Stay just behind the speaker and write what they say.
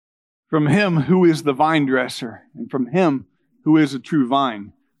from him who is the vine dresser, and from him who is a true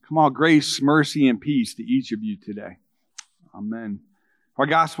vine. Come on, grace, mercy, and peace to each of you today. Amen. Our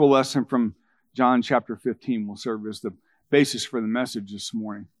gospel lesson from John chapter 15 will serve as the basis for the message this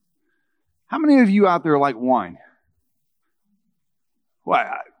morning. How many of you out there like wine? What?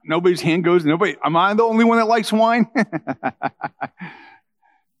 Nobody's hand goes, nobody. Am I the only one that likes wine?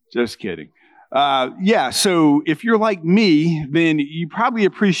 Just kidding. So if you're like me, then you probably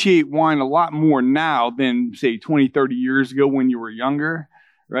appreciate wine a lot more now than, say, 20, 30 years ago when you were younger,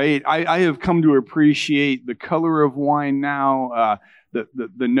 right? I have come to appreciate the color of wine now, the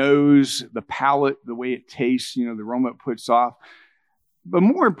nose, the palate, the way it tastes, the aroma it puts off. But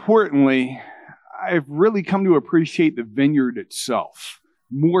more importantly, I've really come to appreciate the vineyard itself,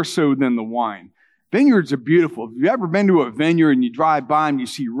 more so than the wine. Vineyards are beautiful. If you've ever been to a vineyard and you drive by and you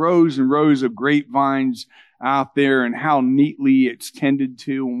see rows and rows of grapevines out there and how neatly it's tended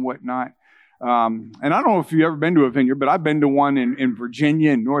to and whatnot. And I don't know if you've ever been to a vineyard, but I've been to one in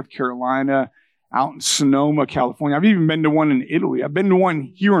Virginia and North Carolina, out in Sonoma, California. I've even been to one in Italy. I've been to one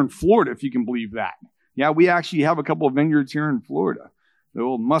here in Florida, if you can believe that. Yeah, we actually have a couple of vineyards here in Florida. The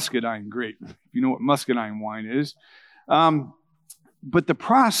old muscadine grape, if you know what muscadine wine is. But the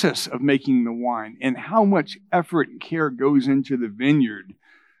process of making the wine and how much effort and care goes into the vineyard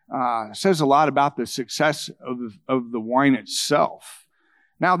says a lot about the success of the wine itself.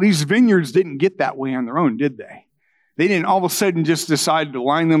 Now, these vineyards didn't get that way on their own, did they? They didn't all of a sudden just decide to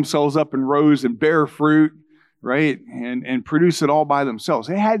line themselves up in rows and bear fruit, right, and produce it all by themselves.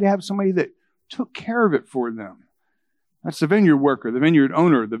 They had to have somebody that took care of it for them. That's the vineyard worker, the vineyard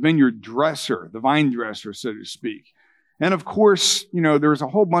owner, the vineyard dresser, the vine dresser, so to speak. And of course, there's a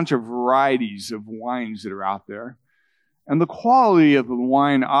whole bunch of varieties of wines that are out there. And the quality of the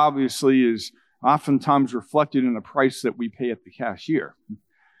wine obviously is oftentimes reflected in the price that we pay at the cashier.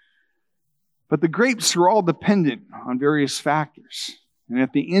 But the grapes are all dependent on various factors. And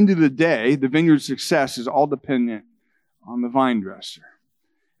at the end of the day, the vineyard's success is all dependent on the vine dresser.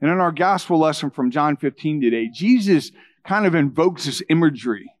 And in our gospel lesson from John 15 today, Jesus kind of invokes this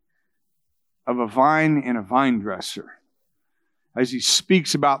imagery of a vine and a vine dresser as he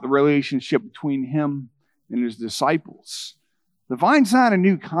speaks about the relationship between him and his disciples. The vine's not a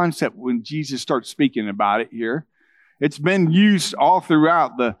new concept when Jesus starts speaking about it here. It's been used all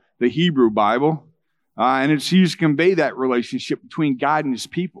throughout the Hebrew Bible, and it's used to convey that relationship between God and his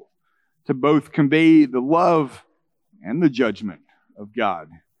people, to both convey the love and the judgment of God.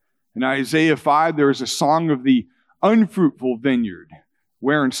 In Isaiah 5, there is a song of the unfruitful vineyard,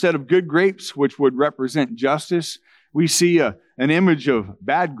 where instead of good grapes, which would represent justice, we see an image of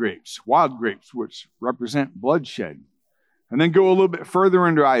bad grapes, wild grapes, which represent bloodshed. And then go a little bit further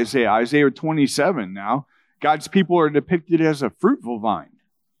into Isaiah 27 now. God's people are depicted as a fruitful vine.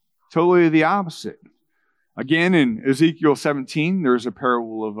 Totally the opposite. Again, in Ezekiel 17, there's a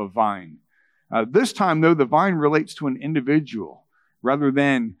parable of a vine. This time, though, the vine relates to an individual rather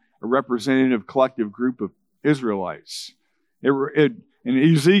than a representative collective group of Israelites.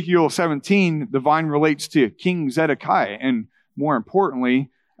 In Ezekiel 17, the vine relates to King Zedekiah, and more importantly,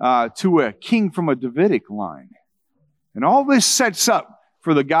 to a king from a Davidic line. And all this sets up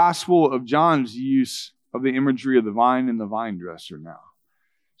for the gospel of John's use of the imagery of the vine and the vine dresser now.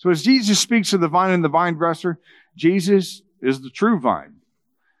 So as Jesus speaks of the vine and the vine dresser, Jesus is the true vine,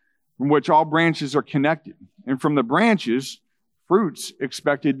 from which all branches are connected. And from the branches, fruit's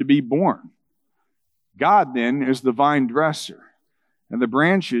expected to be born. God then is the vine dresser. And the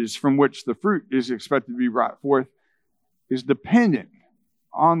branches from which the fruit is expected to be brought forth is dependent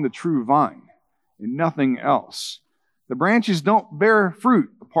on the true vine and nothing else. The branches don't bear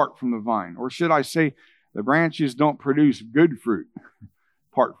fruit apart from the vine. Or should I say, the branches don't produce good fruit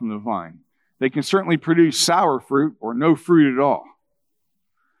apart from the vine. They can certainly produce sour fruit or no fruit at all.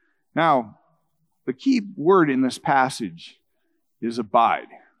 Now, the key word in this passage is abide.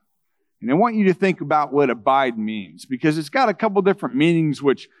 And I want you to think about what abide means, because it's got a couple different meanings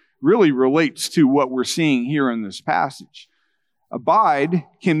which really relates to what we're seeing here in this passage. Abide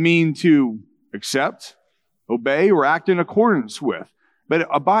can mean to accept, obey, or act in accordance with. But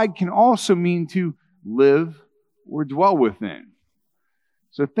abide can also mean to live or dwell within.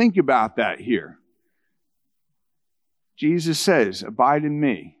 So think about that here. Jesus says, abide in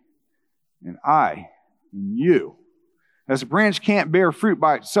me, and I in you. As a branch can't bear fruit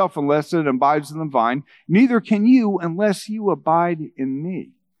by itself unless it abides in the vine, neither can you unless you abide in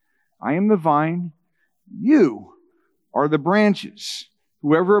me. I am the vine, you are the branches.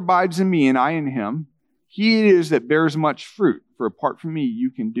 Whoever abides in me and I in him, he it is that bears much fruit, for apart from me you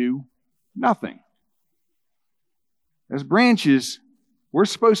can do nothing. As branches, We're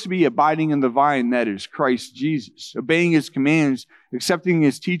supposed to be abiding in the vine that is Christ Jesus, obeying his commands, accepting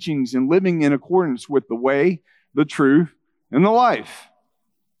his teachings, and living in accordance with the way, the truth, and the life.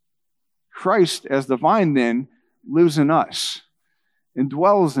 Christ, as the vine, then, lives in us and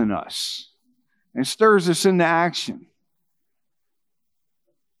dwells in us and stirs us into action.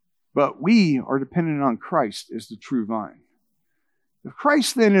 But we are dependent on Christ as the true vine. If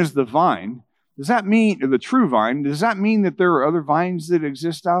Christ then is the vine, does that mean, the true vine, does that mean that there are other vines that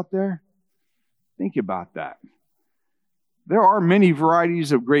exist out there? Think about that. There are many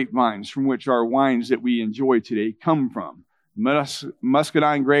varieties of grapevines from which our wines that we enjoy today come from.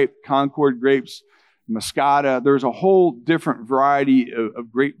 Muscadine grape, Concord grapes, Moscata. There's a whole different variety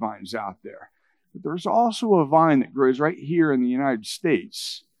of grapevines out there. But there's also a vine that grows right here in the United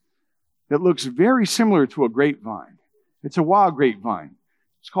States that looks very similar to a grapevine. It's a wild grapevine.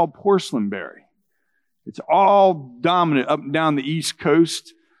 It's called porcelainberry. It's all dominant up and down the East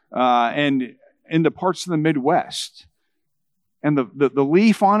Coast and in the parts of the Midwest. And the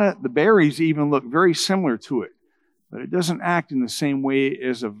leaf on it, the berries even look very similar to it. But it doesn't act in the same way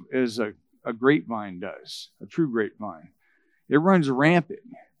as a grapevine does, a true grapevine. It runs rampant.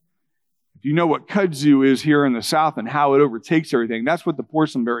 If you know what kudzu is here in the South and how it overtakes everything, that's what the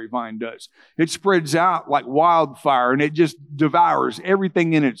porcelainberry vine does. It spreads out like wildfire and it just devours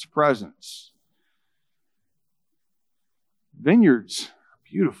everything in its presence. Vineyards are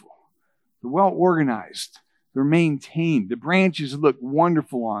beautiful. They're well organized. They're maintained. The branches look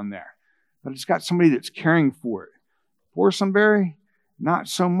wonderful on there, but it's got somebody that's caring for it. Porcelainberry, not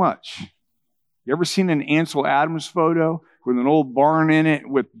so much. You ever seen an Ansel Adams photo with an old barn in it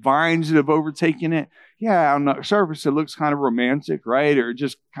with vines that have overtaken it? Yeah, on the surface it looks kind of romantic, right? Or it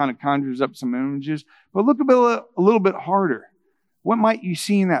just kind of conjures up some images. But look a little bit harder. What might you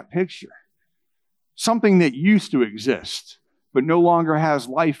see in that picture? Something that used to exist, but no longer has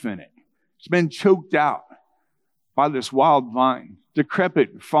life in it. It's been choked out by this wild vine,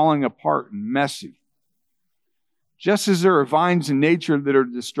 decrepit, falling apart, and messy. Just as there are vines in nature that are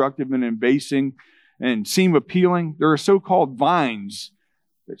destructive and invasive and seem appealing, there are so-called vines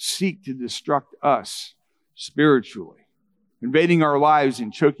that seek to destruct us spiritually, invading our lives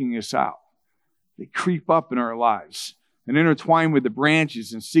and choking us out. They creep up in our lives and intertwine with the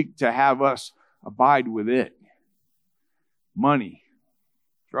branches and seek to have us abide with it. Money,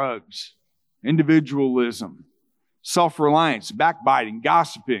 drugs, individualism, self-reliance, backbiting,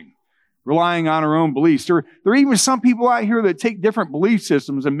 gossiping, relying on our own beliefs. There are even some people out here that take different belief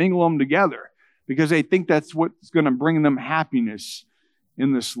systems and mingle them together because they think that's what's going to bring them happiness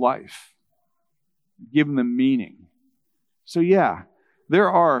in this life, give them meaning. So yeah, there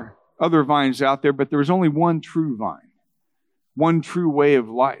are other vines out there, but there's only one true vine, one true way of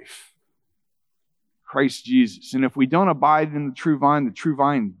life, Christ Jesus. And if we don't abide in the true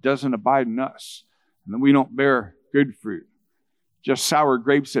vine doesn't abide in us. And then we don't bear good fruit. Just sour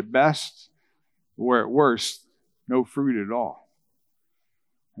grapes at best, or at worst, no fruit at all.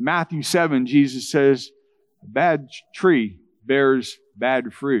 In Matthew 7, Jesus says, a bad tree bears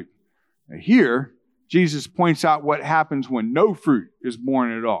bad fruit. Now here, Jesus points out what happens when no fruit is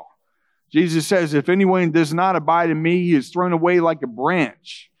born at all. Jesus says, if anyone does not abide in me, he is thrown away like a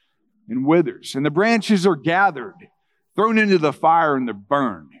branch and withers. And the branches are gathered, thrown into the fire, and they're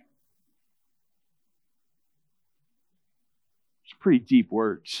burned. Pretty deep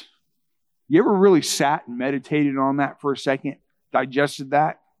words. You ever really sat and meditated on that for a second? Digested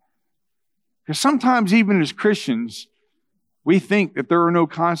that? Because sometimes even as Christians, we think that there are no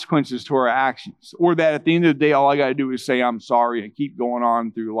consequences to our actions. Or that at the end of the day, all I got to do is say I'm sorry and keep going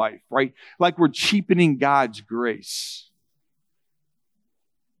on through life, right? Like we're cheapening God's grace.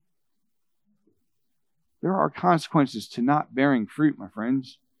 There are consequences to not bearing fruit, my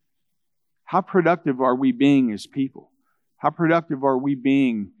friends. How productive are we being as people? How productive are we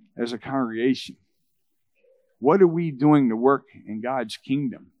being as a congregation? What are we doing to work in God's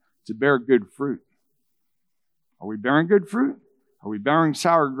kingdom to bear good fruit? Are we bearing good fruit? Are we bearing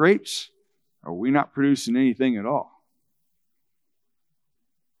sour grapes? Or are we not producing anything at all?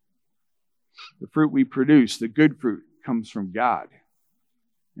 The fruit we produce, the good fruit, comes from God.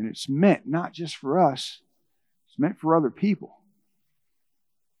 And it's meant not just for us, it's meant for other people.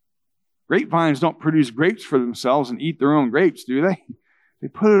 Grapevines don't produce grapes for themselves and eat their own grapes, do they? They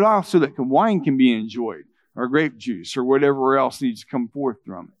put it off so that wine can be enjoyed, or grape juice, or whatever else needs to come forth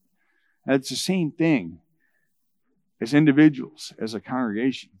from it. And it's the same thing as individuals, as a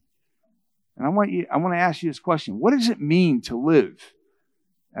congregation. And I want to ask you this question. What does it mean to live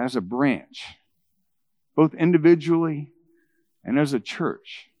as a branch, both individually and as a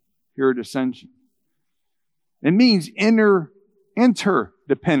church here at Ascension? It means inner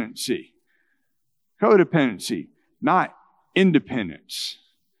interdependency. Codependency, not independence.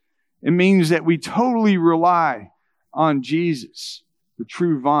 It means that we totally rely on Jesus, the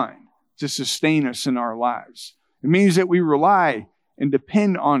true vine, to sustain us in our lives. It means that we rely and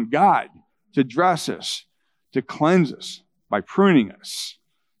depend on God to dress us, to cleanse us by pruning us,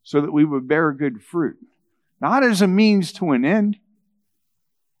 so that we would bear good fruit. Not as a means to an end,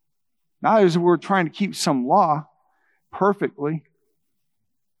 not as we're trying to keep some law perfectly,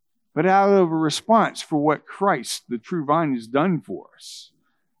 but out of a response for what Christ, the true vine, has done for us,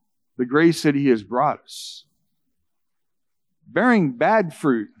 the grace that He has brought us. Bearing bad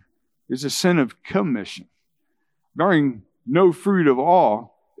fruit is a sin of commission. Bearing no fruit of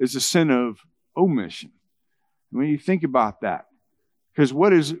all is a sin of omission. When you think about that, because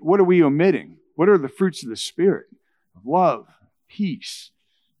what are we omitting? What are the fruits of the Spirit? Love, peace,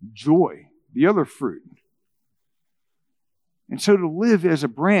 joy, the other fruit. And so to live as a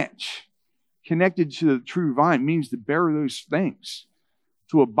branch connected to the true vine means to bear those things,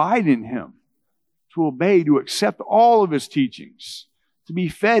 to abide in Him, to obey, to accept all of His teachings, to be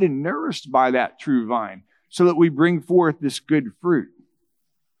fed and nourished by that true vine, so that we bring forth this good fruit.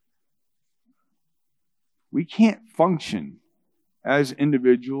 We can't function as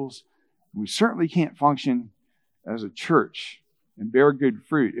individuals. We certainly can't function as a church and bear good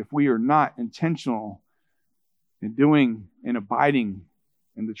fruit if we are not intentional in doing and abiding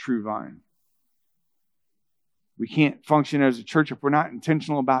in the true vine. We can't function as a church if we're not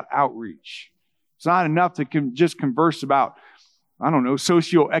intentional about outreach. It's not enough to just converse about,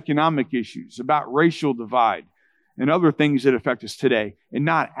 socioeconomic issues, about racial divide and other things that affect us today, and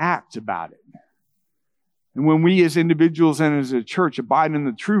not act about it. And when we as individuals and as a church abide in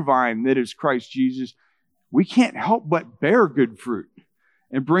the true vine that is Christ Jesus, we can't help but bear good fruit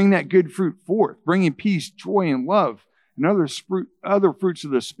and bring that good fruit forth, bringing peace, joy, and love and other fruits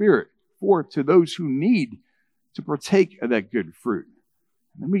of the Spirit forth to those who need to partake of that good fruit.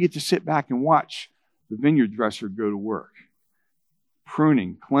 And then we get to sit back and watch the vineyard dresser go to work,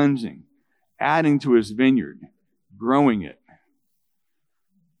 pruning, cleansing, adding to his vineyard, growing it.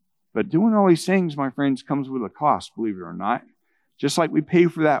 But doing all these things, my friends, comes with a cost, believe it or not. Just like we pay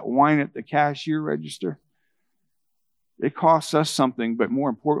for that wine at the cashier register, it costs us something, but more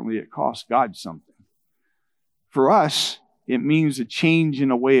importantly, it costs God something. For us, it means a change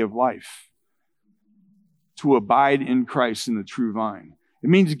in a way of life, to abide in Christ in the true vine. It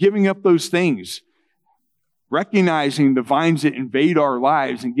means giving up those things, recognizing the vines that invade our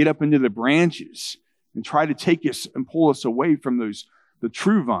lives and get up into the branches and try to take us and pull us away from the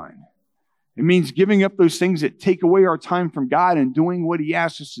true vine. It means giving up those things that take away our time from God and doing what He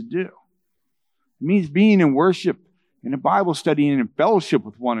asks us to do. It means being in worship, in a Bible study, and in fellowship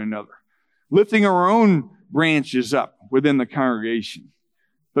with one another, lifting our own branches up within the congregation,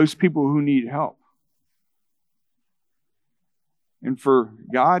 those people who need help. And for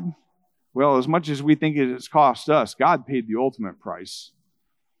God, well, as much as we think it has cost us, God paid the ultimate price.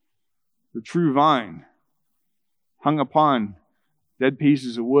 The true vine hung upon dead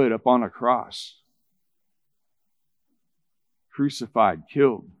pieces of wood up on a cross, crucified,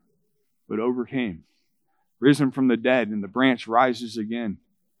 killed, but overcame, risen from the dead, and the branch rises again,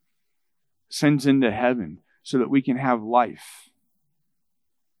 ascends into heaven so that we can have life.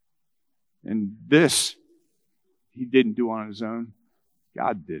 And this He didn't do on His own.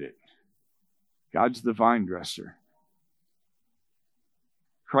 God did it. God's the vine dresser.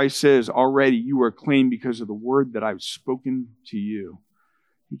 Christ says, already you are clean because of the word that I've spoken to you.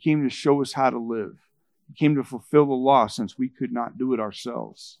 He came to show us how to live. He came to fulfill the law since we could not do it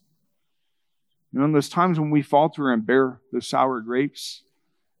ourselves. And in those times when we falter and bear those sour grapes,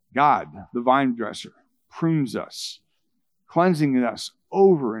 God, the vine dresser, prunes us, cleansing us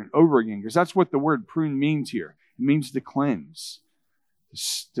over and over again, because that's what the word prune means here. It means to cleanse,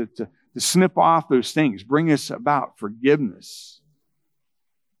 to snip off those things, bring us about forgiveness.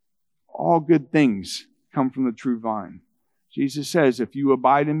 All good things come from the true vine. Jesus says, if you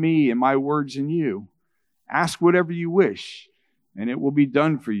abide in me and my words in you, ask whatever you wish, and it will be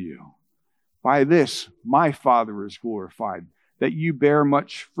done for you. By this, my Father is glorified, that you bear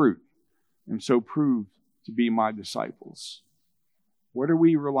much fruit, and so prove to be my disciples. What are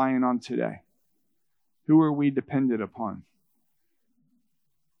we relying on today? Who are we dependent upon?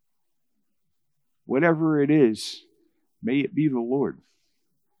 Whatever it is, may it be the Lord.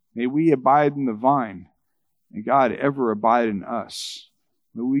 May we abide in the vine, and God ever abide in us.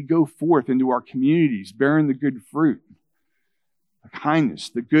 May we go forth into our communities, bearing the good fruit, the kindness,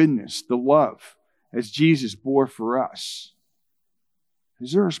 the goodness, the love, as Jesus bore for us.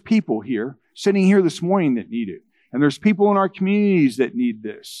 Because there's people here, sitting here this morning that need it. And there's people in our communities that need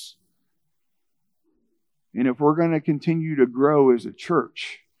this. And if we're going to continue to grow as a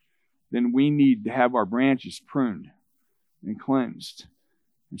church, then we need to have our branches pruned and cleansed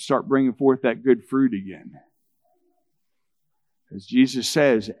and start bringing forth that good fruit again. As Jesus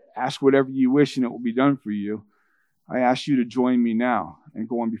says, ask whatever you wish and it will be done for you. I ask you to join me now and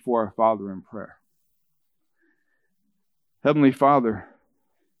go on before our Father in prayer. Heavenly Father,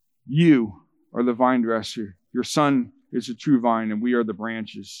 you are the vine dresser. Your Son is the true vine and we are the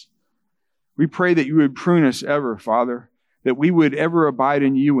branches. We pray that you would prune us ever, Father, that we would ever abide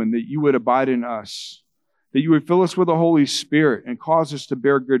in you and that you would abide in us, that you would fill us with the Holy Spirit and cause us to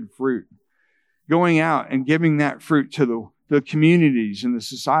bear good fruit, going out and giving that fruit to the communities and the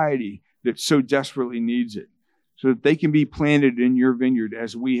society that so desperately needs it, so that they can be planted in your vineyard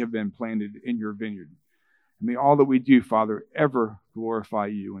as we have been planted in your vineyard. And may all that we do, Father, ever glorify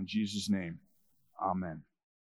you. In Jesus' name, amen.